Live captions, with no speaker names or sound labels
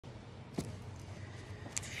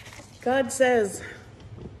God says,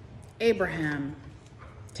 Abraham,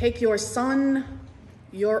 take your son,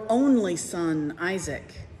 your only son,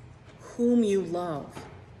 Isaac, whom you love.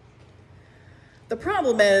 The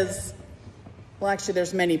problem is, well, actually,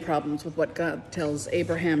 there's many problems with what God tells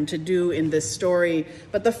Abraham to do in this story,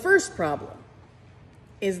 but the first problem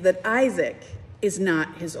is that Isaac is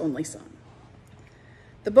not his only son.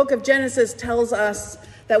 The book of Genesis tells us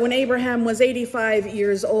that when Abraham was 85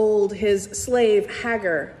 years old, his slave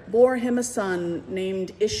Hagar bore him a son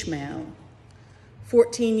named Ishmael.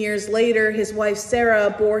 14 years later, his wife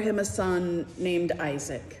Sarah bore him a son named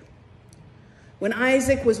Isaac. When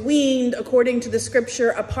Isaac was weaned, according to the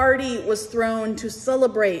scripture, a party was thrown to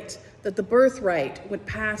celebrate that the birthright would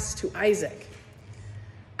pass to Isaac.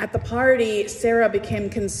 At the party, Sarah became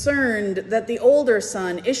concerned that the older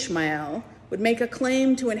son, Ishmael, would make a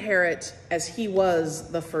claim to inherit as he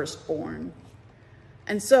was the firstborn.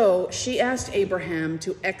 And so she asked Abraham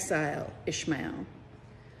to exile Ishmael.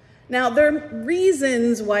 Now, there are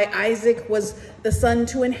reasons why Isaac was the son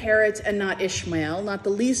to inherit and not Ishmael, not the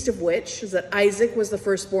least of which is that Isaac was the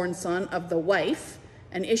firstborn son of the wife,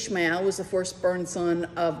 and Ishmael was the firstborn son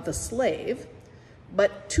of the slave.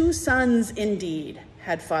 But two sons indeed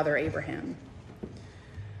had Father Abraham.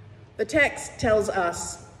 The text tells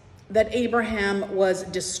us that Abraham was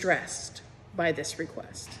distressed by this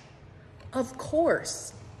request. Of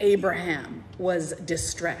course, Abraham was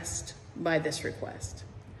distressed by this request.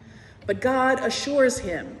 But God assures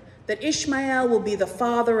him that Ishmael will be the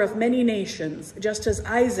father of many nations, just as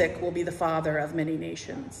Isaac will be the father of many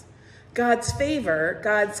nations. God's favor,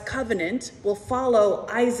 God's covenant, will follow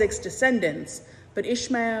Isaac's descendants, but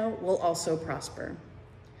Ishmael will also prosper.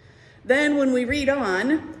 Then when we read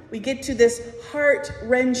on, we get to this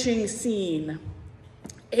heart-wrenching scene.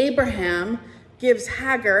 Abraham gives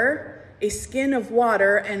Hagar a skin of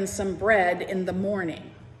water and some bread in the morning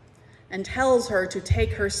and tells her to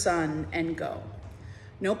take her son and go.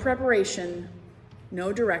 No preparation,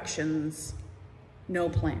 no directions, no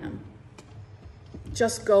plan.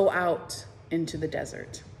 Just go out into the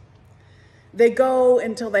desert. They go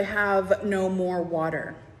until they have no more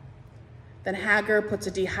water. Then Hagar puts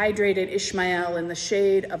a dehydrated Ishmael in the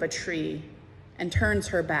shade of a tree and turns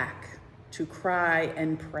her back to cry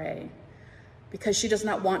and pray because she does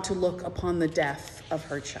not want to look upon the death of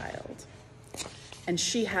her child. And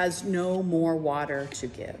she has no more water to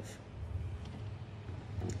give.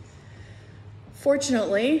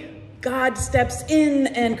 Fortunately, God steps in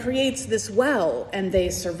and creates this well, and they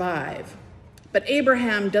survive. But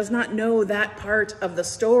Abraham does not know that part of the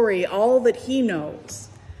story. All that he knows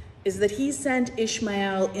is that he sent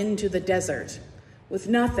Ishmael into the desert with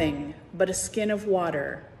nothing but a skin of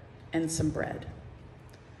water and some bread.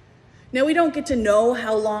 Now, we don't get to know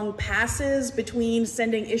how long passes between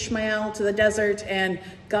sending Ishmael to the desert and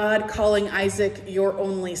God calling Isaac your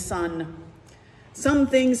only son. Some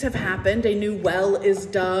things have happened. A new well is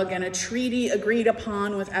dug and a treaty agreed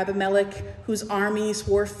upon with Abimelech, whose army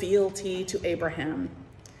swore fealty to Abraham.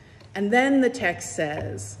 And then the text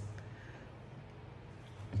says,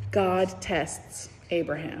 God tests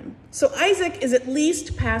Abraham. So Isaac is at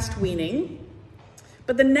least past weaning,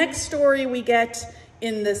 but the next story we get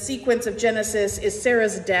in the sequence of Genesis is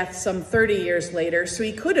Sarah's death some 30 years later, so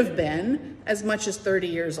he could have been as much as 30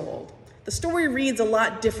 years old. The story reads a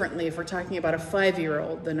lot differently if we're talking about a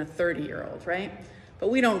 5-year-old than a 30-year-old, right? But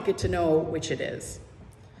we don't get to know which it is.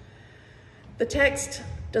 The text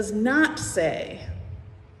does not say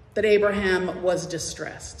that Abraham was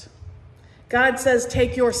distressed. God says,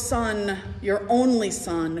 take your son, your only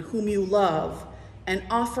son, whom you love, and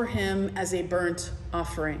offer him as a burnt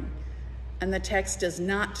offering. And the text does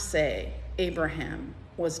not say Abraham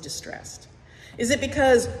was distressed. Is it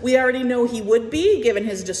because we already know he would be, given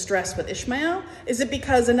his distress with Ishmael? Is it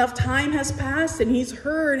because enough time has passed and he's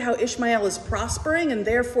heard how Ishmael is prospering and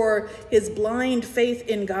therefore his blind faith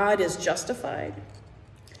in God is justified?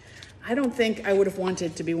 I don't think I would have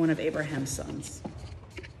wanted to be one of Abraham's sons.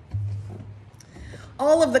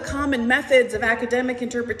 All of the common methods of academic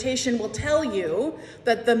interpretation will tell you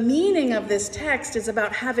that the meaning of this text is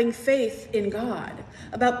about having faith in God,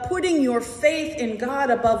 about putting your faith in God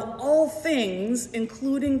above all things,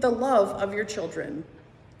 including the love of your children.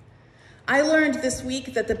 I learned this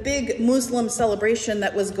week that the big Muslim celebration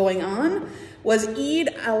that was going on was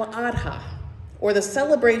Eid al-Adha, or the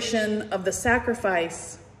celebration of the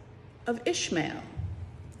sacrifice of Ishmael.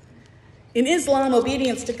 In Islam,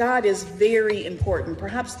 obedience to God is very important,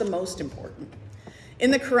 perhaps the most important. In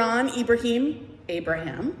the Quran,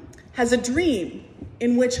 Abraham, has a dream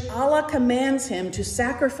in which Allah commands him to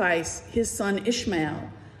sacrifice his son Ishmael,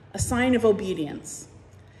 a sign of obedience.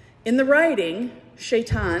 In the writing,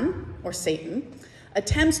 Shaitan, or Satan,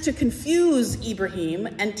 attempts to confuse Ibrahim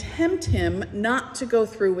and tempt him not to go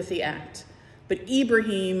through with the act, but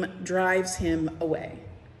Ibrahim drives him away.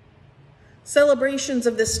 Celebrations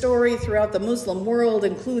of this story throughout the Muslim world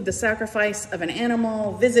include the sacrifice of an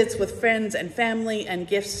animal, visits with friends and family, and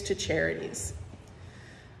gifts to charities.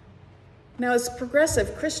 Now, as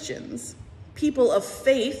progressive Christians, people of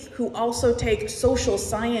faith who also take social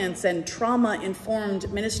science and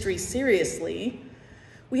trauma-informed ministry seriously,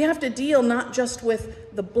 we have to deal not just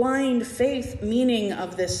with the blind faith meaning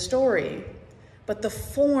of this story, but the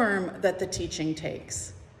form that the teaching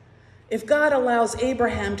takes. If God allows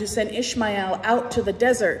Abraham to send Ishmael out to the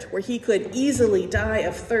desert where he could easily die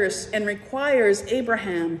of thirst and requires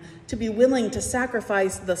Abraham to be willing to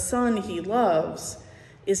sacrifice the son he loves,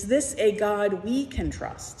 is this a God we can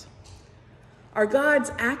trust? Are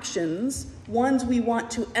God's actions ones we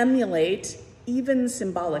want to emulate, even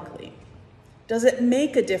symbolically? Does it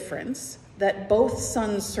make a difference that both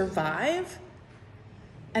sons survive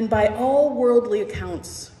and by all worldly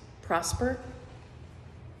accounts prosper?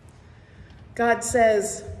 God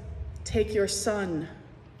says, take your son,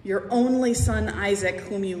 your only son Isaac,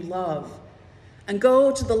 whom you love, and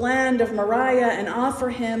go to the land of Moriah and offer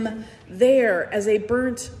him there as a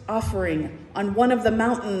burnt offering on one of the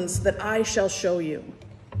mountains that I shall show you.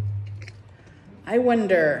 I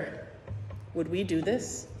wonder, would we do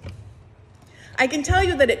this? I can tell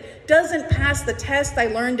you that it doesn't pass the test I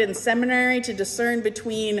learned in seminary to discern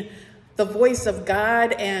between the voice of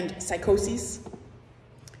God and psychoses.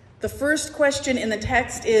 The first question in the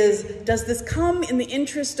text is, does this come in the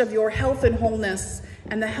interest of your health and wholeness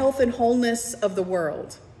and the health and wholeness of the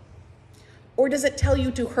world? Or does it tell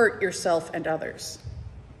you to hurt yourself and others?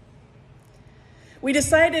 We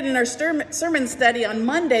decided in our sermon study on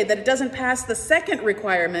Monday that it doesn't pass the second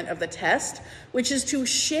requirement of the test, which is to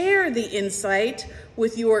share the insight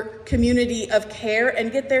with your community of care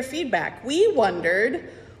and get their feedback. We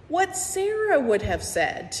wondered what Sarah would have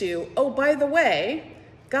said to, oh, by the way,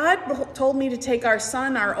 God told me to take our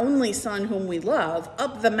son, our only son whom we love,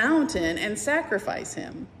 up the mountain and sacrifice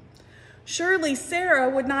him. Surely Sarah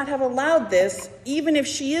would not have allowed this, even if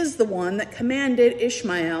she is the one that commanded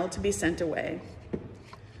Ishmael to be sent away.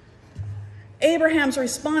 Abraham's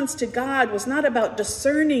response to God was not about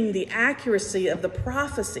discerning the accuracy of the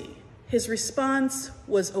prophecy. His response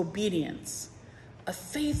was obedience, a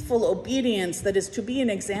faithful obedience that is to be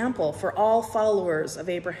an example for all followers of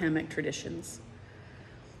Abrahamic traditions.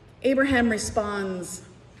 Abraham responds,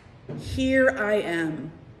 "Here I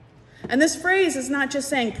am." And this phrase is not just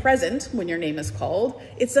saying present when your name is called.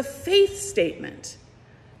 It's a faith statement,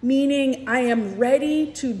 meaning I am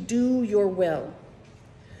ready to do your will.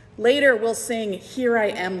 Later, we'll sing, "Here I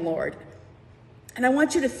am, Lord." And I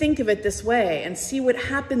want you to think of it this way and see what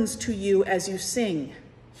happens to you as you sing,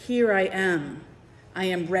 "Here I am. I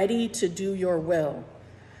am ready to do your will."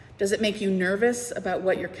 Does it make you nervous about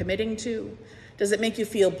what you're committing to? Does it make you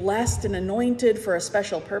feel blessed and anointed for a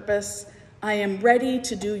special purpose? I am ready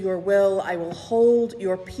to do your will. I will hold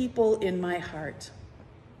your people in my heart.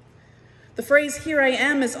 The phrase, "Here I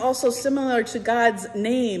am," is also similar to God's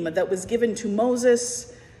name that was given to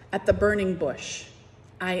Moses at the burning bush.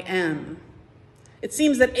 I am. It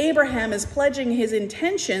seems that Abraham is pledging his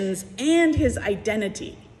intentions and his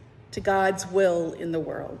identity to God's will in the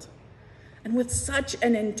world. And with such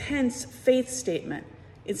an intense faith statement,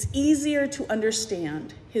 it's easier to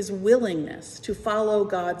understand his willingness to follow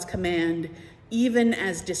God's command, even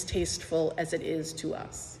as distasteful as it is to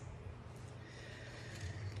us.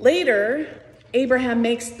 Later, Abraham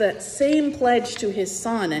makes the same pledge to his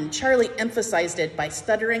son, and Charlie emphasized it by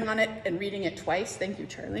stuttering on it and reading it twice. Thank you,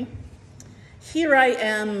 Charlie. "Here I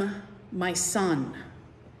am, my son,"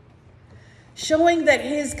 showing that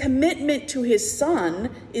his commitment to his son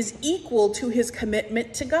is equal to his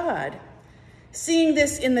commitment to God. Seeing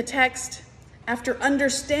this in the text, after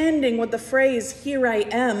understanding what the phrase "here I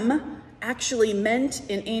am" actually meant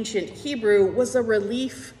in ancient Hebrew, was a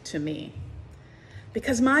relief to me.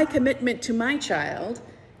 Because my commitment to my child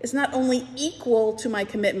is not only equal to my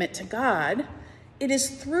commitment to God, it is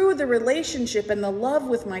through the relationship and the love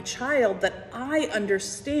with my child that I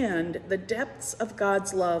understand the depths of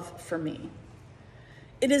God's love for me.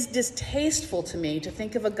 It is distasteful to me to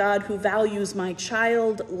think of a God who values my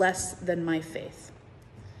child less than my faith.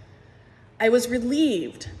 I was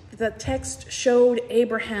relieved that the text showed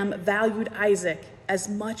Abraham valued Isaac as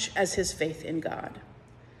much as his faith in God.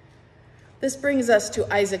 This brings us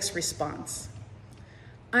to Isaac's response.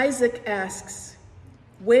 Isaac asks,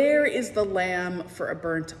 "Where is the lamb for a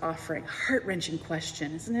burnt offering?" Heart-wrenching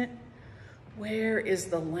question, isn't it? Where is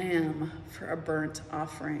the lamb for a burnt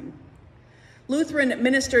offering? Lutheran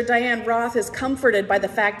minister Diane Roth is comforted by the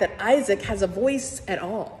fact that Isaac has a voice at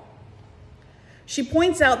all. She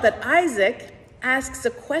points out that Isaac asks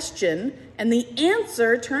a question, and the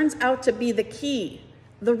answer turns out to be the key,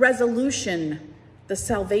 the resolution, the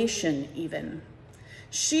salvation even.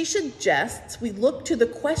 She suggests we look to the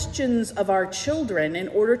questions of our children in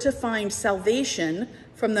order to find salvation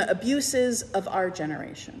from the abuses of our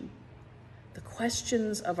generation. The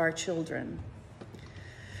questions of our children.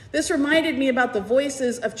 This reminded me about the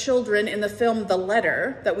voices of children in the film The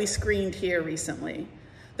Letter that we screened here recently.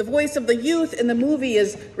 The voice of the youth in the movie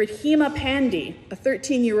is Rahima Pandey, a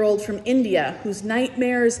 13-year-old from India whose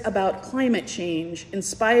nightmares about climate change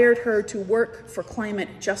inspired her to work for climate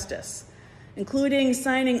justice, including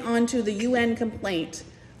signing on to the UN complaint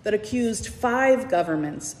that accused 5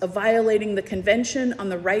 governments of violating the Convention on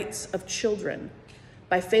the Rights of Children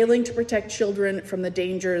by failing to protect children from the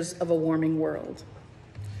dangers of a warming world.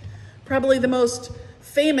 Probably the most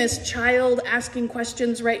famous child asking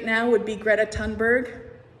questions right now would be Greta Thunberg.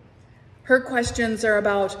 Her questions are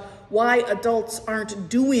about why adults aren't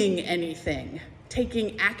doing anything,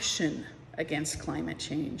 taking action against climate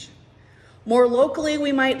change. More locally,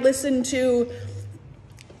 we might listen to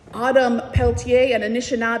Autumn Peltier, an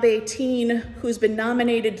Anishinaabe teen who's been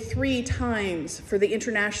nominated 3 times for the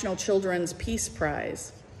International Children's Peace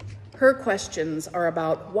Prize. Her questions are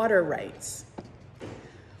about water rights.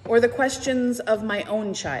 Or the questions of my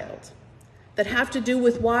own child that have to do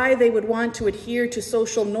with why they would want to adhere to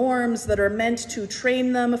social norms that are meant to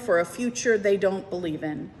train them for a future they don't believe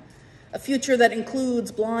in. A future that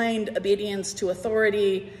includes blind obedience to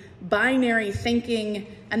authority, binary thinking,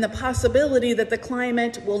 and the possibility that the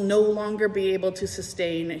climate will no longer be able to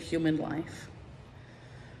sustain human life.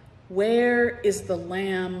 Where is the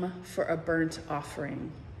lamb for a burnt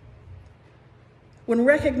offering? When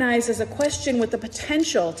recognized as a question with the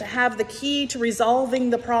potential to have the key to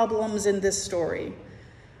resolving the problems in this story.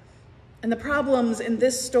 And the problems in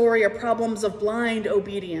this story are problems of blind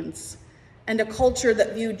obedience and a culture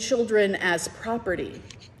that viewed children as property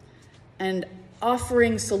and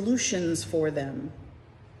offering solutions for them.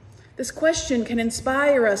 This question can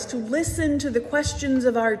inspire us to listen to the questions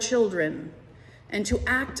of our children and to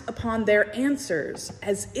act upon their answers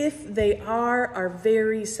as if they are our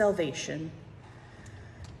very salvation.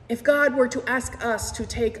 If God were to ask us to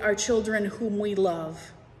take our children whom we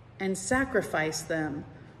love and sacrifice them,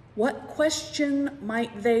 what question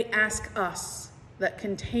might they ask us that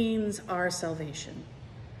contains our salvation?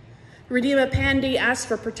 Rahima Pandey asks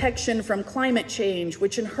for protection from climate change,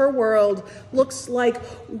 which in her world looks like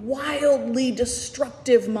wildly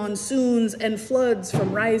destructive monsoons and floods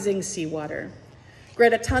from rising seawater.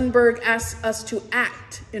 Greta Thunberg asks us to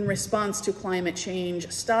act in response to climate change,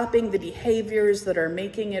 stopping the behaviors that are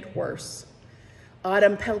making it worse.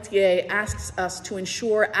 Autumn Peltier asks us to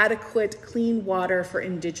ensure adequate clean water for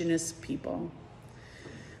Indigenous people,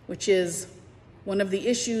 which is one of the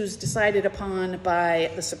issues decided upon by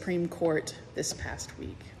the Supreme Court this past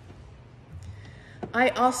week. I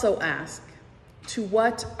also ask, to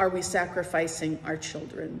what are we sacrificing our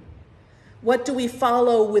children? What do we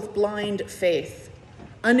follow with blind faith,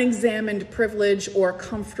 unexamined privilege, or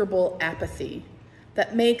comfortable apathy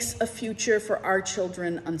that makes a future for our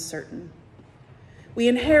children uncertain? We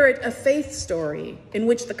inherit a faith story in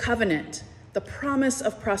which the covenant, the promise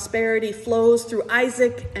of prosperity, flows through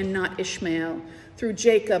Isaac and not Ishmael, through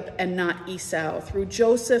Jacob and not Esau, through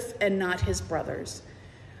Joseph and not his brothers.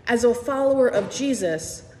 As a follower of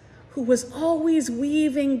Jesus, who was always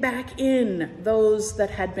weaving back in those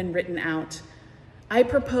that had been written out, I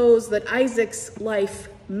propose that Isaac's life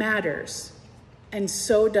matters, and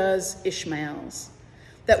so does Ishmael's.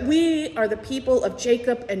 That we are the people of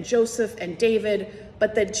Jacob and Joseph and David,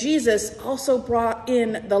 but that Jesus also brought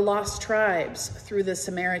in the lost tribes through the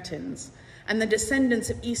Samaritans and the descendants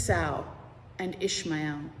of Esau and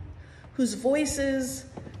Ishmael, whose voices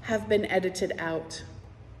have been edited out.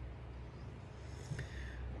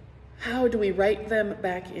 How do we write them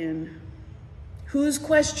back in? Whose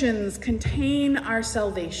questions contain our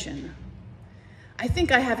salvation? I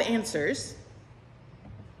think I have answers,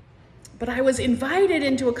 but I was invited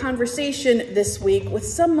into a conversation this week with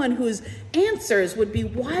someone whose answers would be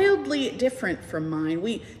wildly different from mine.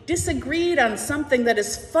 We disagreed on something that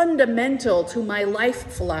is fundamental to my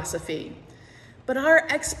life philosophy, but our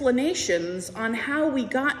explanations on how we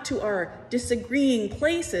got to our disagreeing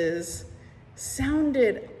places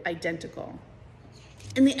sounded identical.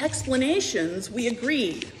 In the explanations, we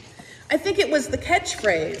agreed. I think it was the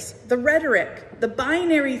catchphrase, the rhetoric, the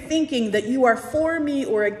binary thinking that you are for me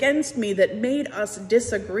or against me that made us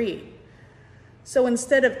disagree. So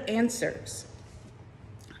instead of answers,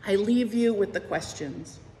 I leave you with the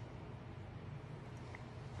questions.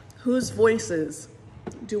 Whose voices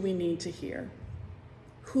do we need to hear?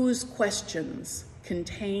 Whose questions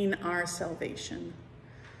contain our salvation?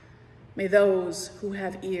 May those who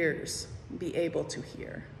have ears be able to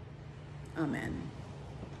hear. Amen.